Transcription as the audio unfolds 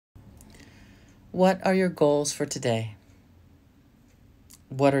What are your goals for today?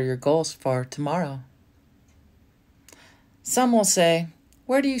 What are your goals for tomorrow? Some will say,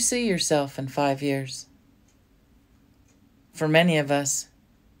 where do you see yourself in 5 years? For many of us,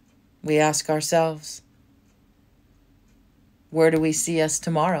 we ask ourselves, where do we see us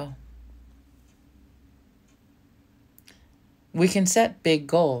tomorrow? We can set big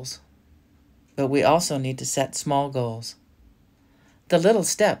goals, but we also need to set small goals. The little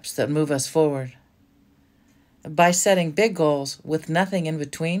steps that move us forward. By setting big goals with nothing in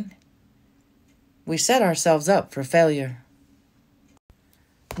between, we set ourselves up for failure.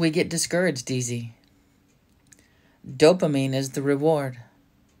 We get discouraged easy. Dopamine is the reward,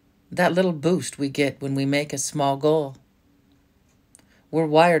 that little boost we get when we make a small goal. We're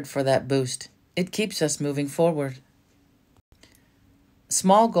wired for that boost. It keeps us moving forward.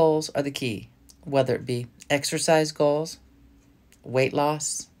 Small goals are the key, whether it be exercise goals, weight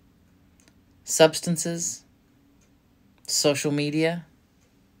loss, substances, social media.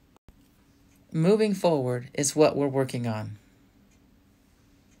 Moving forward is what we're working on.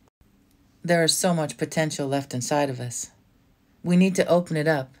 There is so much potential left inside of us. We need to open it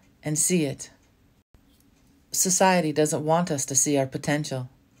up and see it. Society doesn't want us to see our potential.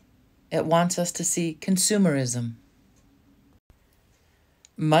 It wants us to see consumerism.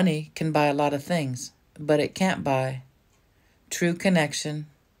 Money can buy a lot of things, but it can't buy true connection,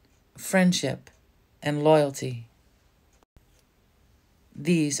 friendship, and loyalty.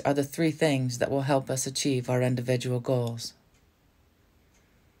 These are the 3 things that will help us achieve our individual goals.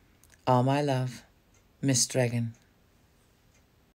 All my love, Miss Dragon.